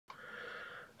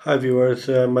Hi viewers,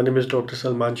 my name is Dr.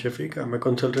 Salman Shafiq. I'm a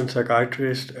consultant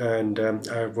psychiatrist and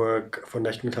I work for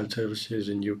National Health Services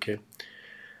in UK.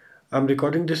 I'm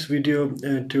recording this video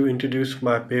to introduce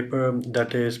my paper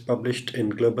that is published in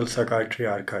Global Psychiatry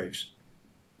Archives.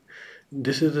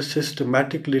 This is a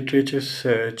systematic literature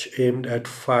search aimed at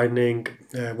finding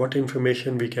what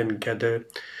information we can gather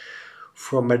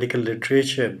from medical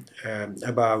literature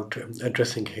about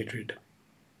addressing hatred.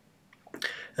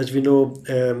 As we know,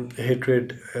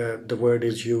 hatred, the word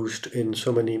is used in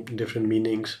so many different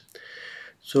meanings.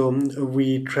 So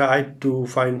we tried to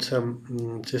find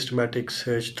some systematic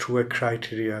search through a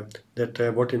criteria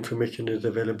that what information is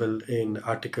available in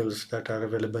articles that are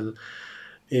available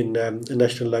in the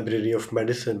National Library of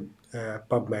Medicine,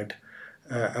 PubMed,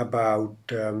 about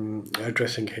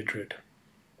addressing hatred.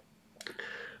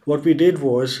 What we did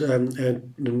was,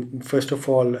 first of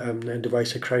all,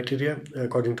 devise a criteria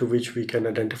according to which we can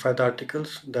identify the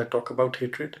articles that talk about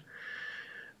hatred.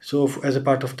 So, as a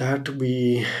part of that,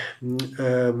 we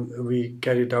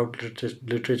carried out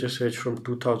literature search from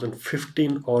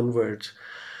 2015 onwards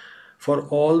for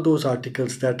all those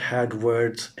articles that had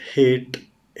words hate,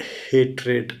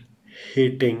 hatred,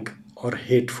 hating, or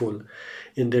hateful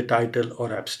in their title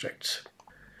or abstracts.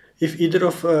 If either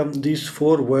of these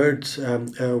four words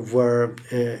were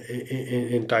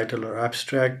in title or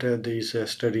abstract, these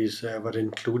studies were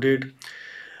included.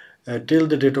 Till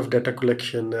the date of data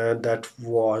collection, that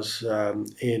was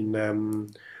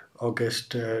in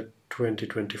August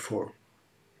 2024.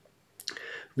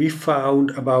 We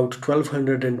found about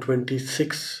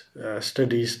 1,226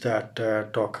 studies that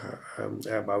talk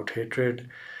about hatred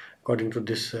according to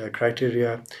this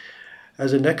criteria.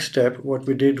 As a next step, what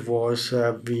we did was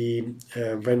we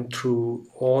went through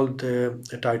all the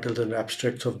titles and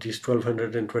abstracts of these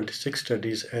 1,226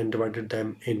 studies and divided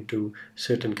them into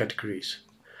certain categories.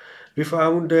 We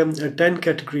found 10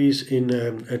 categories in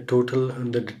a total,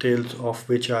 and the details of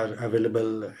which are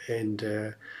available in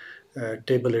the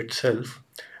table itself.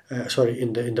 Sorry,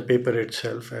 in the paper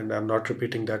itself, and I'm not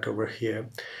repeating that over here.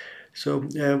 So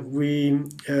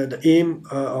the aim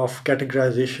of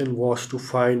categorization was to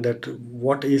find that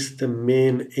what is the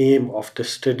main aim of the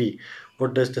study.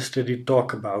 What does the study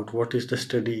talk about? What is the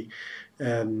study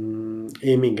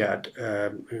aiming at?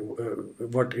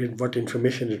 What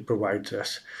information it provides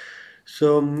us?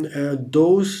 So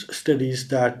those studies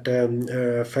that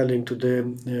fell into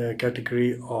the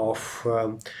category of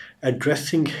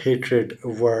addressing hatred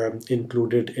were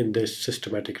included in this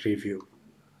systematic review.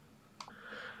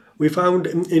 We found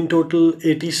in total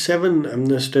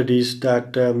 87 studies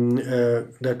that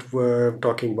were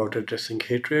talking about addressing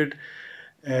hatred,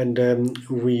 and and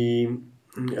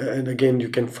again you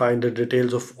can find the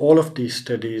details of all of these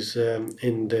studies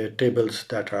in the tables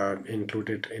that are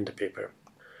included in the paper.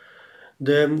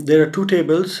 There are two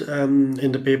tables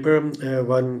in the paper.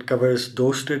 One covers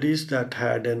those studies that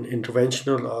had an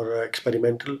interventional or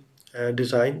experimental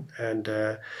design, and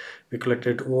we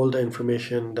collected all the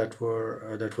information that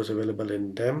was available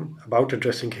in them about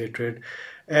addressing hatred.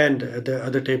 And the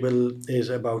other table is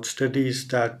about studies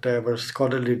that were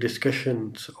scholarly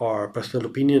discussions or personal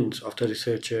opinions of the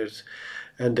researchers,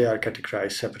 and they are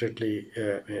categorized separately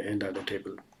in the other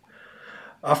table.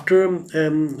 After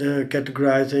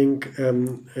categorizing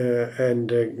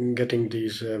and getting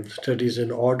these studies in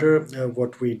order,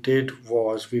 what we did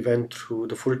was we went through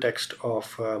the full text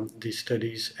of these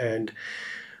studies, and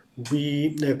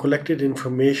we collected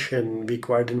information, we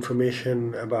acquired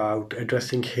information about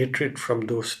addressing hatred from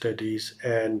those studies.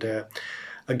 And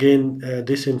again,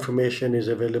 this information is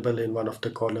available in one of the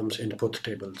columns in both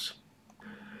tables.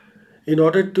 In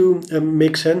order to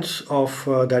make sense of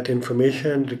that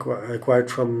information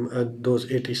acquired from those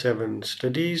 87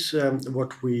 studies,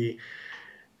 what we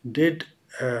did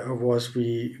was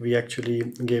we actually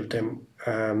gave them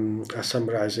a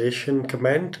summarization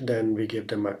command, then we gave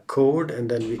them a code, and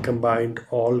then we combined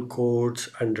all codes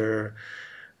under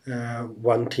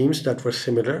one themes that were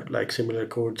similar, like similar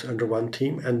codes under one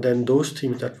theme, and then those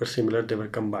themes that were similar, they were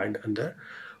combined under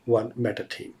one meta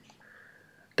theme.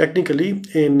 Technically,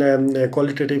 in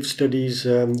qualitative studies,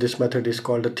 this method is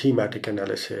called a thematic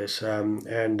analysis.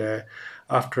 And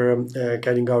after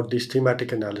carrying out this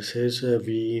thematic analysis,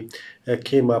 we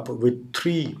came up with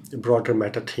three broader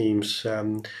meta themes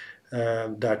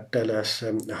that tell us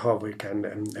how we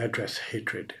can address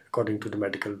hatred according to the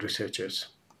medical researchers.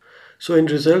 So in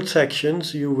result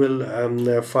sections, you will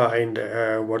find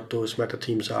what those meta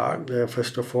themes are.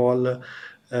 First of all,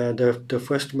 the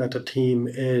first meta theme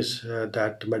is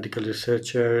that medical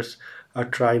researchers are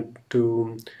trying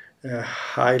to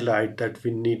highlight that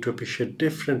we need to appreciate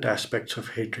different aspects of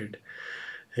hatred.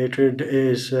 Hatred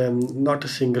is not a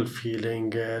single feeling.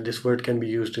 This word can be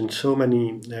used in so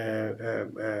many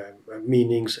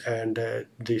meanings, and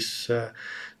the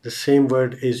same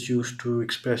word is used to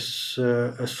express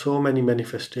so many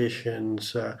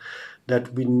manifestations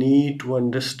that we need to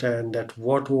understand that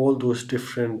what all those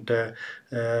different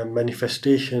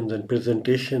manifestations and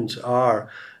presentations are,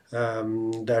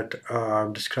 that are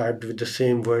described with the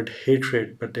same word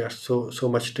hatred, but they are so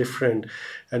much different,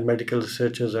 and medical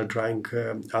researchers are drawing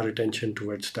our attention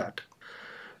towards that.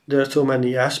 There are so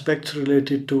many aspects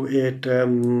related to it,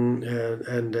 and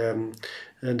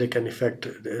they can affect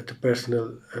the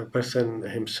personal person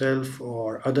himself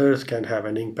or others, can have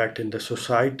an impact in the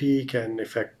society, can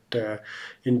affect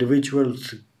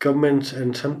individuals, governments,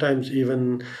 and sometimes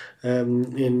even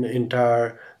in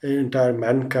entire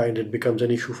mankind. It becomes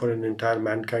an issue for an entire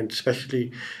mankind.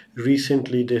 Especially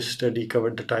recently, this study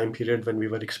covered the time period when we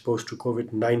were exposed to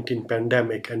COVID-19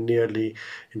 pandemic, and nearly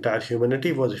entire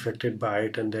humanity was affected by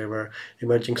it, and there were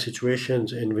emerging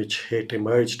situations in which hate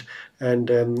emerged.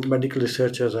 And medical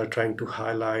researchers are trying to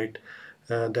highlight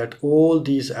that all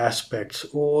these aspects,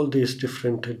 all these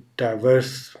different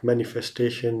diverse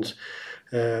manifestations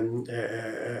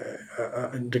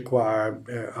require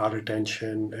our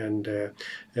attention, and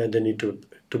they need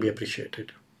to be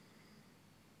appreciated.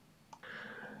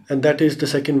 And that is the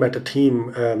second meta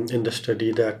theme in the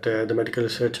study, that the medical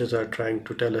researchers are trying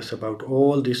to tell us about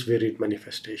all these varied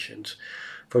manifestations.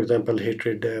 For example,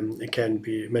 hatred can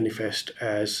be manifest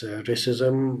as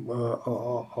racism,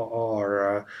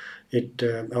 or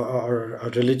a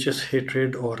religious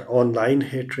hatred, or online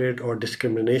hatred, or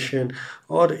discrimination,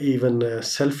 or even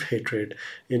self-hatred,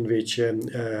 in which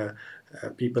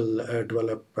people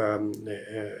develop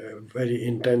very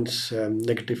intense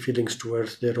negative feelings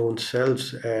towards their own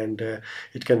selves, and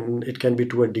it can be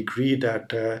to a degree that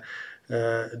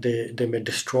they may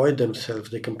destroy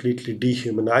themselves. They completely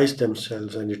dehumanize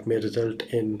themselves, and it may result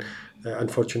in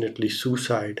unfortunately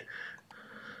suicide.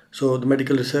 So the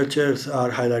medical researchers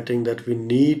are highlighting that we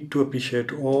need to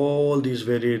appreciate all these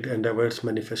varied and diverse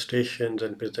manifestations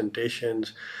and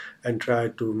presentations, and try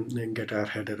to get our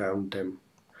head around them.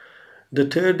 The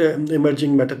third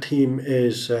emerging meta theme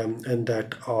is and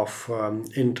that of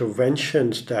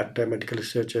interventions that medical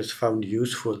researchers found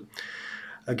useful.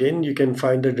 Again, you can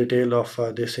find the detail of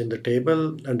this in the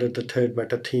table under the third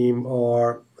meta theme,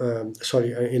 or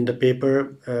in the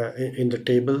paper, in the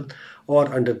table,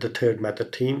 or under the third meta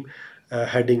theme,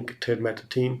 heading third meta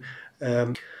theme.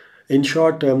 In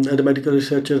short, the medical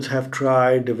researchers have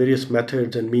tried various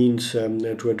methods and means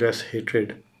to address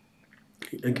hatred.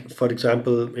 For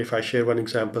example, if I share one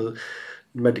example,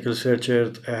 medical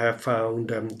researchers have found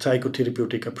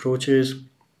psychotherapeutic approaches,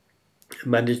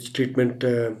 manage treatment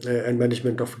and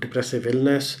management of depressive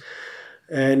illness,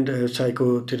 and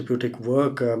psychotherapeutic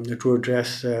work to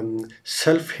address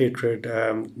self-hatred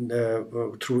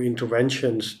through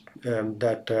interventions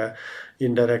that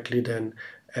indirectly then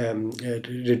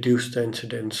reduce the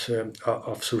incidence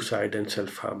of suicide and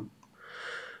self-harm.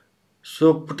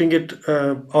 So, putting it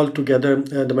all together,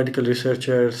 the medical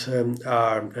researchers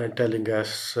are telling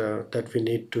us that we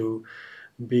need to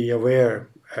be aware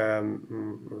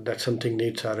that something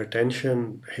needs our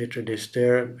attention. Hatred is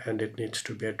there and it needs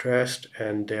to be addressed,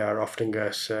 and they are offering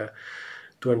us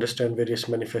to understand various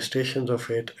manifestations of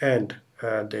it, and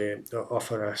they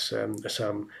offer us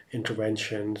some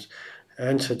interventions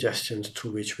and suggestions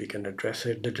through which we can address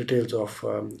it. The details of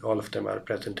all of them are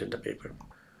present in the paper.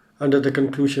 Under the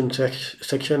conclusion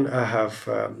section, I have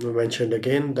mentioned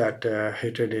again that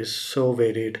hatred is so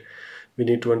varied. We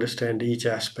need to understand each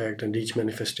aspect and each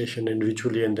manifestation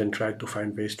individually, and then try to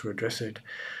find ways to address it.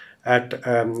 At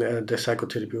the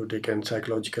psychotherapeutic and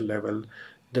psychological level,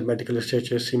 the medical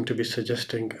researchers seem to be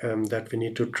suggesting that we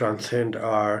need to transcend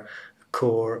our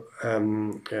core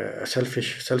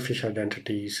selfish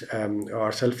identities,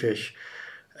 or selfish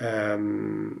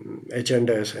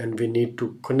agendas, and we need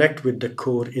to connect with the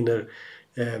core inner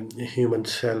human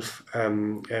self,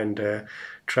 and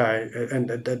try and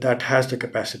that has the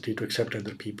capacity to accept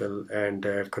other people and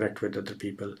connect with other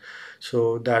people.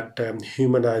 So that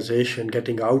humanization,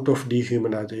 getting out of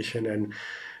dehumanization and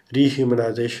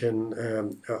rehumanization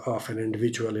of an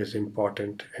individual is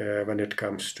important when it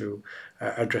comes to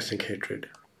addressing hatred.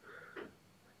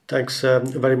 Thanks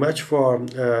very much for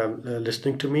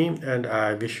listening to me, and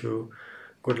I wish you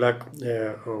good luck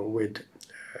with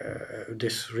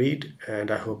this read, and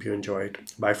I hope you enjoy it.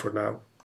 Bye for now.